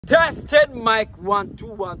Tested mic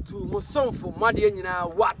 1212 Moson for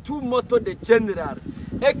Madiana Watu Moto the General,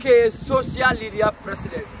 aka Social Media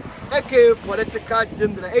President, aka Political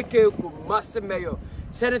General, aka Master Mayor.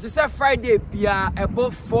 Said to say Friday bia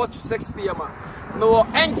above 4 to 6 p.m. No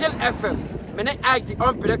Angel FM, many act the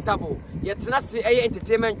unpredictable, yet not say a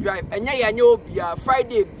entertainment drive, and ya know bia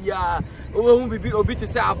Friday bia. We will be obedient to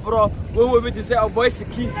say abroad, we will be to say our voice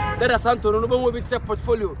key, that is Antonio, we will be to say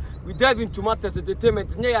portfolio. We dive into matters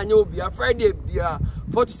entertainment. Near you be Friday, be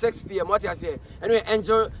 4 to 6 p.m. What I say, anyway,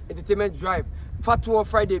 Angel Entertainment Drive, Fatu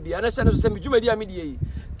Friday, be and I said to send me Jumedia Media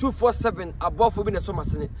 247 above for being a summer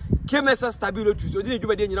senate. Kemesa Stabilo Tuesday, or did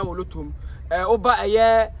you be in our Lutum? Oba a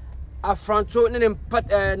year, a Franco,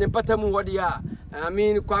 Nempatamu, what they are. I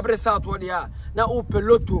mean, Quabre South, what they are. Now,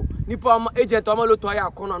 Peloto, Nippon agent Omaloto, I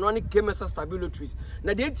corner, no one Kemesa Stabilo trees.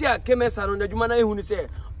 Now, the idea Kemesa on the Jumana who say,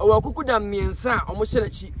 or Kukuda Miensa, almost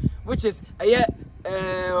which is a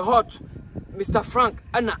hot Mr. Frank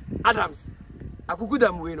Anna Adams.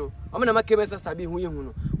 Akukuda Muino. I'm gonna make Kemesa Stabi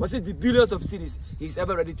who was it the billions of cities he's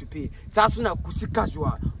ever ready to pay. Sasuna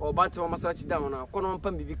Kusikajua or Bantam Masachi down on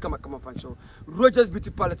Konopam become a Kamafansho. Rogers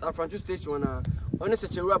Beauty Palace at Francisca Station on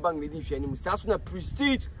such a bank with him. Sasuna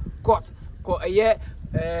Prestige Court, a year,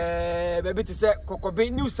 baby to say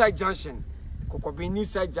Cocobe New Side Junction. Cocobe New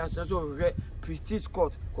Side Junction, so Prestige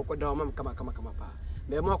Court, Cocodamam Kama.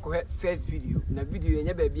 Me mo ko first video na video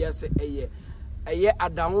nya ba bia se eye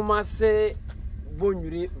adamoma se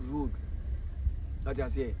bonwire road ati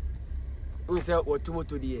ase unse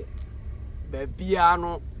otumoto die ba bia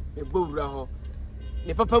no e bowura ho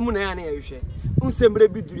ne papa mu na ya na ye hwe unse mre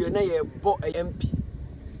bidure na ye bo MP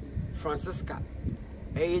Francisca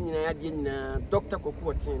nyina ya de nyina Dr. Koku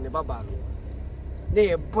Oteng ne baba no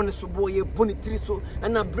ne bone so boy bone tri so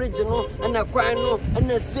na bridge no na kwan no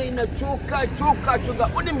na say na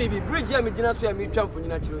choka only maybe bridge ya me gina so ya me twamfo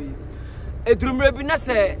nyina kiro yi edrumre bi na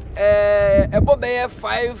say ebo be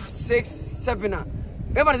 5 6 7 a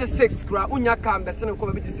ever say 6 kra unya ka mbese ne ko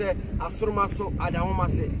be ti say asoroma so adamoma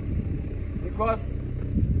say because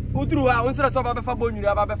udru ha unsira so ba be fa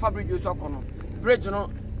bonwiri ba be fa bridge so kono bridge no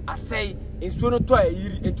asay ensuo no to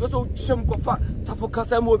ayiri ento so hwem ko fa safo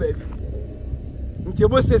kasa mo ba bi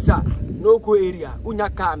Ntebo sesa no ko area unya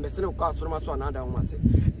ka mbese ne ko asoroma so na ada ho ase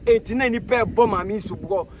etina ni pe bomb me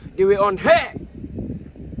subo they were on her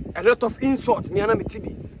a lot of insult me ana me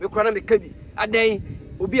tibi me kura me kabi adan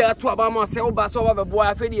obi ato abama se oba so oba bebo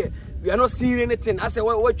afedie we are not seeing anything ase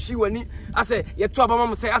what chi wani ase ye to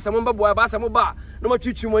abama se ase mo bebo aba ase mo ba no ma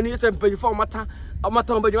twitwi wani ase mpanyi fa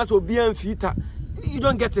mata obaji ase obi amfita you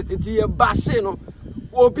don't get it until you bash no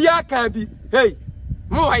obi aka bi hey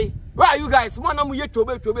mo why are you guys? One of you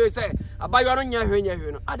to say about your own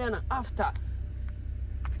no. And after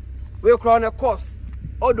we crown a course,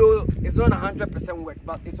 although it's not 100% work,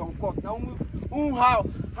 but it's on course. Now,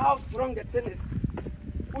 how strong the thing is?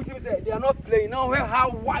 Who you say they are not playing now? How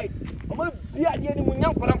wide? I'm gonna be at the end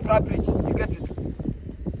of bridge. You get it?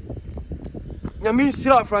 Nyamin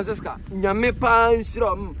Shira Francisca, Nyamepan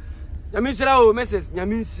Shira, Nyamin Shira message,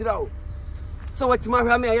 Nyamin Shira. So what my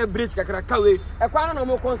family a bridge kakrakawe e kwa na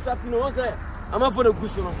mo construct no say amafo na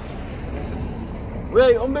gusu no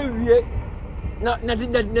we o me wie na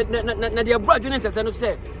de abua dwene ntese no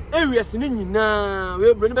say areas ni nyina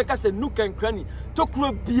we bro ni be ka say nook and cranny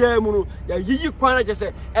tokuro bia mu no ya yiyi kwa na je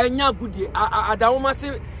say enya gudie adawoma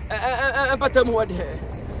se empatamu wode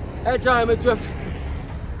e ja me tu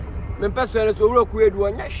me pastor so wuro ku edu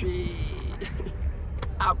onya hwe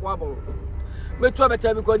akwa bon me tu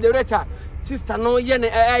abeta because the reta sister no ye ne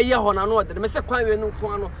ye ho na no de me se kwan we no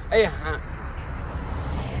ko no ha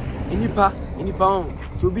inipa on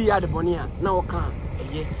so bi ya de boni a na wo kan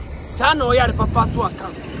eye sa na o ya de papa to aka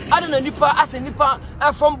ada na nipa ase nipa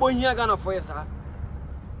from bohia Ghana for yes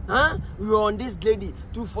we were on this lady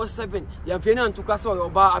 247 ya fe na ntuka so yo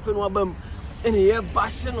ba afi no abam ene ye ba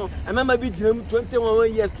hye no emema bi jinam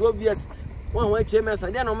 21 years 12 years one chairman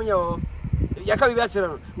and na omunya o yaka bi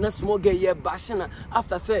achero na small girl ye bashina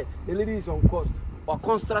after say the lady is on course or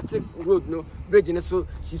constructing road no bridge ne so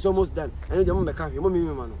she's almost done and the mama can me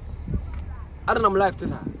no I don't am life to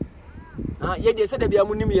her ye dey say dey bia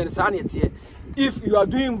munim ye sa na tie if you are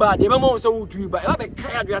doing bad the mama say who do you bad e be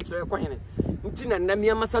kai adu achero ko hene ntina na me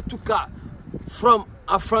amasa tuka from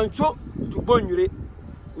Afrancho to Bonwire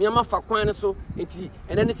me ama fa kwan ne so enti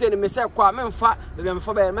ene ne say ne me say kwa me mfa be me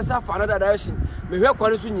fa be me say fa another direction me hwe kwa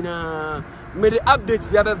ne so nyina me the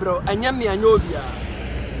update bia be bro anya me anya obia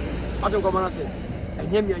aton ko mana say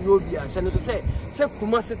anya me anya obia se ne so say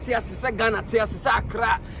kuma se tia se Ghana tia se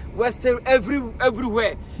Accra Western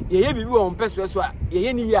everywhere ye bibi won peso so a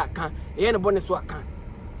ye ni ya kan ye ne bone so aka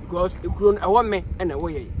because e kuro I want me and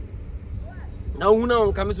away. Now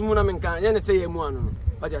una come to Muna Menka, and say one.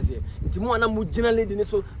 What I say, it's more than Mujina lady,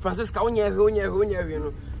 so Francisca, you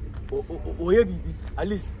know, at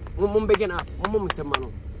least one begin up, one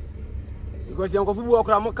mano. Because young people walk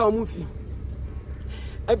around Maka movie.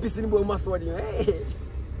 Every single must what you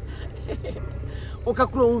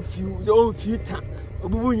Okakro few, the own few time.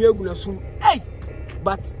 Hey!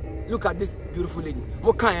 But look at this beautiful lady.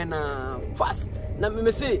 Moka and fast. Now,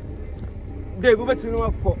 me say, they go back to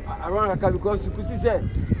around because you could see,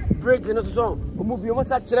 bridge and so on. We move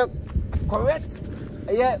almost actually correct.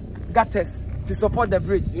 Yeah, gutters to support the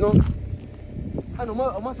bridge, you know. And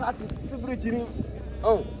almost had to bridge in.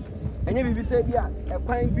 Oh, and you say, yeah, a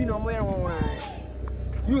pine bean on my own.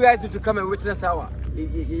 You guys need to come and witness our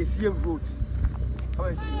CM roads. How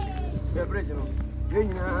is it? The bridge, you know.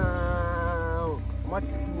 What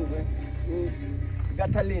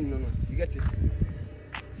got a lane, you get it.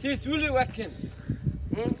 She's really working.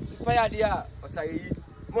 Idea or say,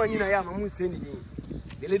 one I am, I'm saying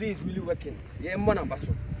the lady is really working. Yeah,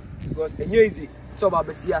 Monabaso. Because a easy, so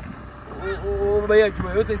Babasia. Oh, by you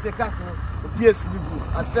may also say, Castle, be a few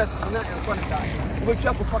as first and contact. We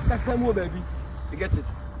try to focus some more, baby. You get it.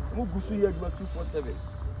 Who goes to your 247?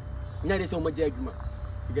 Now there's so much argument.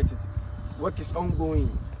 You get it. Work is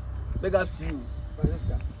ongoing. Beg up to you,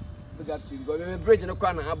 Francisca. Beg up to you. Because we're bridging the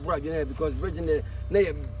corner, I brought you there because bridging the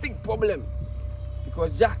a big problem.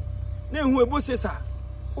 Because Jack, no who both says,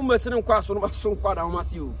 who must send cross on my son, quite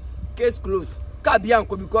almost you. Case closed.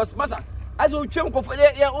 Cabianco because Massa, as you chunk of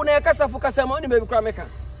your own casa for Casamoni, maybe Crameka.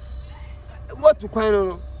 What to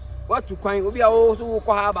coin? What to coin? We are also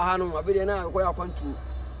quite Bahano, a video now where I want to.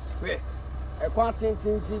 Where a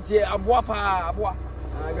quantity, a boapa, a boa.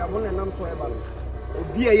 I got one and I'm so about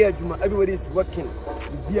it. Be a year, everybody is working.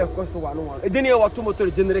 Be a cost of one. A dinner or tomato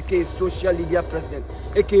generate social media president,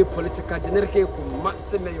 aka political generate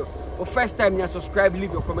mayor. Or first time you subscribe,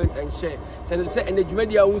 leave your comment and share. So say and the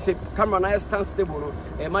media who say camera now stand stable.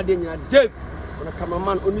 And my dear Dave, on a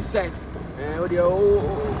cameraman only says, we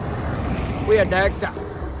are director.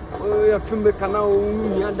 We are filmmaker now.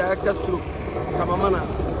 We are director through cameraman.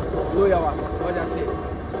 No, you are what I say.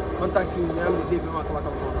 Contact me. I'm the Dave.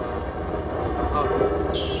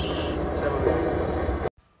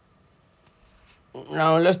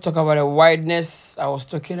 Now let's talk about the wideness I was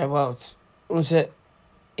talking about.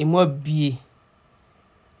 It might be,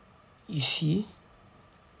 you see,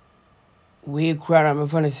 we cry. I'm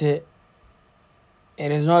going to say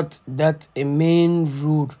it is not that a main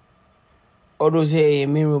road, although say a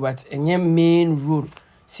main road, but a main road.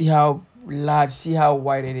 See how large, see how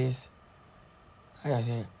wide it is. Like I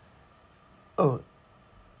say, oh,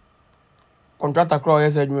 contract across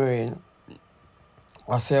yes, admiring.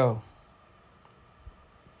 I sell.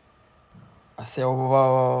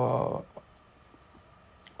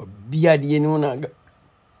 Bia the no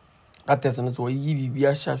attestation so yi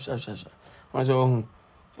bia sharp on so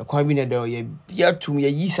a kwabine there ye bia tum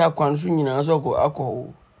ye yisa kwan so nyina so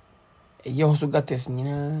akọ e ye also gates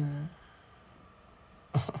nyina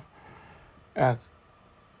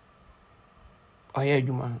oya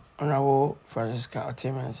adwuma onawo Francisca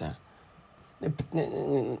Oteng-Mensah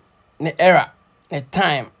ne era ne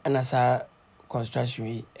time and as a construction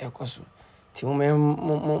we ekoso ti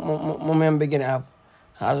moment begin up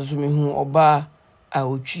as me who oba a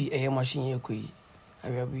otwi eye machine yakoi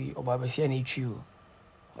abiabi oba besia na etwi o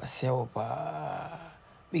wasel pa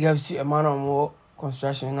big up to a man of more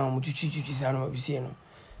construction na mo twitwi sa na bisi no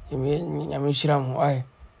nyame shiram ai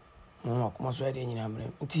mo akoma so ade nyina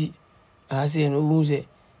mre nti ase no wu se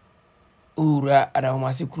ura ada mo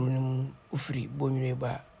ase kru nim ufiri bonwire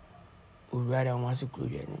ba ura ada mo ase kru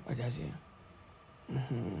ye no ajase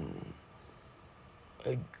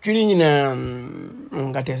Chini na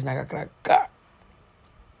ngates na kakraka.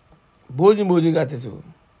 Bozin gates o.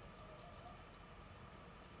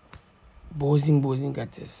 Bozin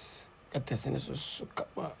gates. Gates ne so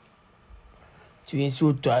sukapa. Chini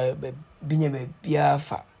so to binye be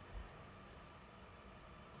biafa.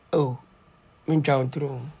 Oh, min twa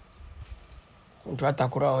ontro. Ontro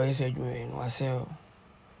atakura o ese adwuma no ase.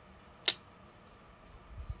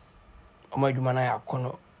 Omo adwuma na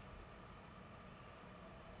yakono.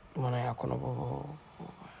 When I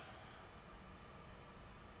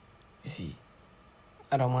see,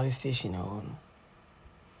 I don't want the station. I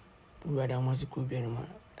don't want to go be anymore.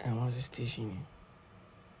 I want the station.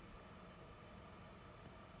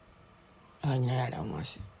 I don't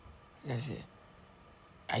want that's it.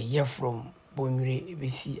 I hear from Bonure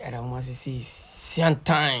ABC. I don't want to say same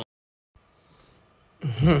time.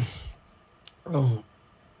 Oh,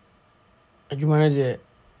 I do want the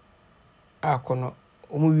Akono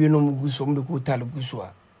omo wie no mo guso mo de ko tal guso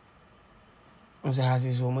a on se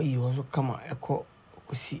hase so mo yi ho so kama eko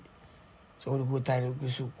kosi so mo de ko tal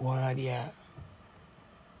guso ko ha dia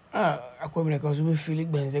akwa bi na ka so be feel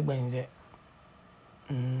gbenze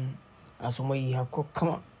aso mo yi akọ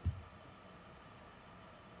kama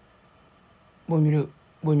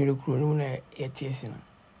bonwire kuro no na etiesi na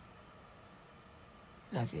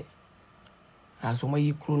that's it aso mo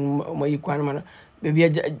yi kuro mo yi kwan ma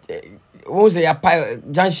baby won say ya pa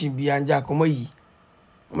junction bi anja ko mo yi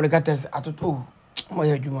mo de ka tes atoto mo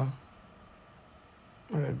ya djuma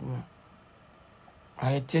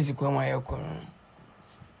etiesi ko mo ya ko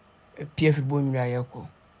PF bonwire ayeko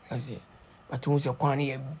that's it but won say kwan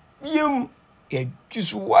ya biem ya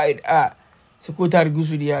just wide secretary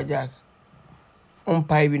gusu dia jack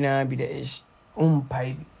pai bi na bi the ish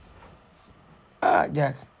pai bi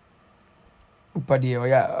jack upadi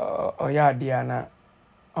oya dia na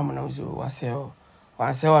amana uzo waseo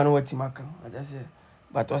wansewa no watimaka just say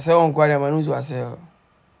but waseo on kwale manu uzo waseo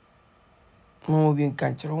mo bi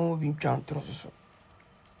nkanchiro mo bi ntwantro so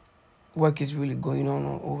work is really going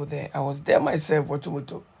on over there. I was there myself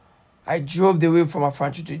watching. I drove the way from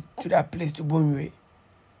Francisca to that place to Bonwire.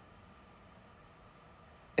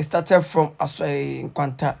 It started from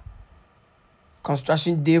Kwanta.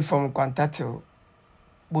 Construction day from Kwanta to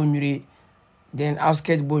Bonwire. Then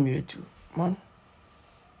outskirts Bonwire too. Man.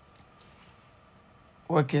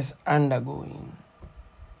 Work is undergoing.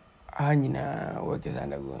 Work is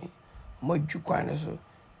undergoing. So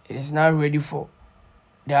it is now ready for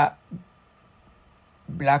that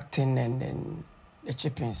black tin and then the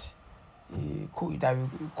chippings. That we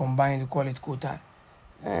combine to call it quota.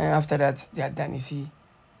 After that, they are done. You see,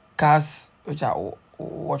 cars which are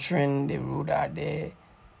watering the road are there.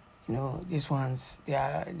 You know, these ones they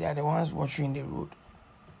are the ones watering the road.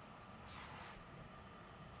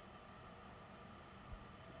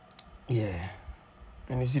 Yeah,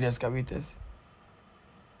 and you see the excavators.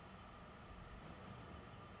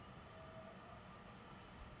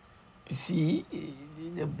 You see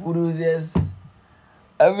the bulldozers.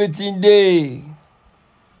 Everything day.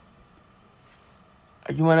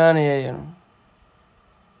 Ajumana na no.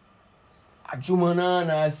 Ajumana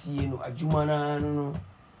na asi no. Ajumana no.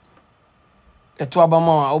 Eto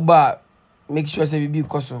abama oba make sure say bibi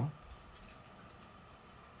koso.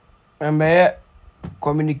 Membe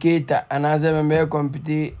communicator and as membe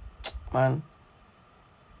compete man.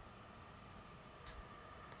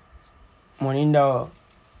 Moninda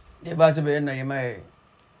the ba to be na yema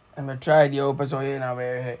I'm try the open so here now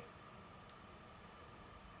where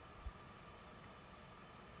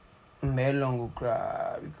me long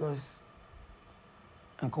cry because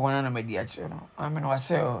uncle one na me di acho no I mean was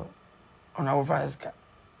say on our Francisca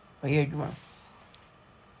o here djuma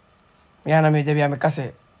me na me dey me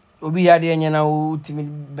kase obi ya de nya na o timi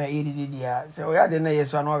ba yedi dia say o ya de na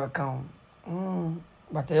yeso na o be kan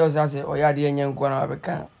but you say o ya de nya nko na o be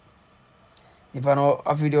kan ipa no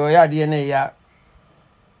afido o ya de na ya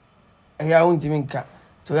ya untimi nka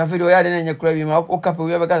to ya fido ya de na nya kura bi ma o kape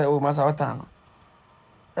wi be kase o masa otano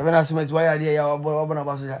ebe na sumeti wa ya de ya obo na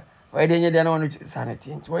baso ya o ya de nya de na wonu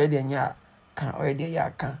sanity o ya de nya kan o ya de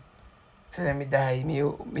ya kan say me dai me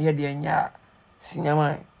ya de nya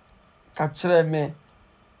sinyama ka kire me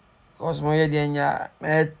cause mo ya de nya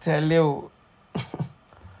me tele o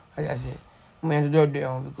I say me do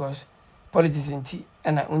because politics inti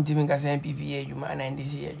na untimi nka say MPP ejuma na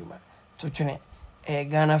NDC ejuma to twene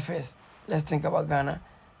Ghana first. Let's think about Ghana.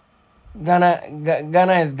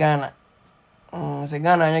 Ghana is Ghana. So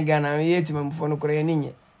Ghana, we hate him for no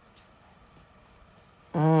Korean.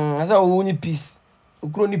 As I only peace.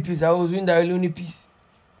 Ukraine peace. I was in the only peace.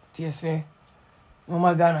 TSA.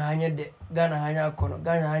 Mama Ghana hanya de. Ghana hanya kono.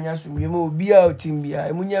 Ghana hanya sumi. Mo biya o team biya.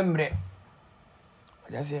 Emunya mre.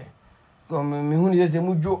 I just say. Go me huni just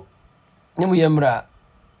mujo. Nemu yemra.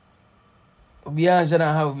 Obiya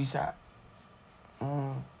jana ha obisa.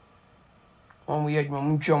 Mamu ye djuma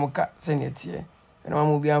munchi omuka senetie and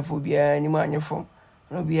mamu bi anfo bia ni ma anyefom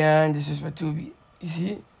no bia disrespect obi you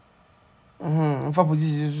see mfa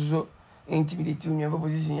position so intimidate unya mfa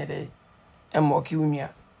position ya dey emoki unya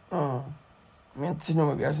me tinyo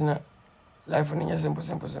ma bia sina life ni simple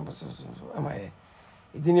so am I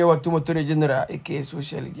idini wa tumo tore general aka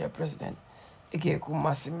social media president aka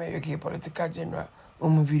kumasime aka political general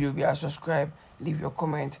video bia subscribe leave your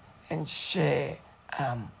comment and share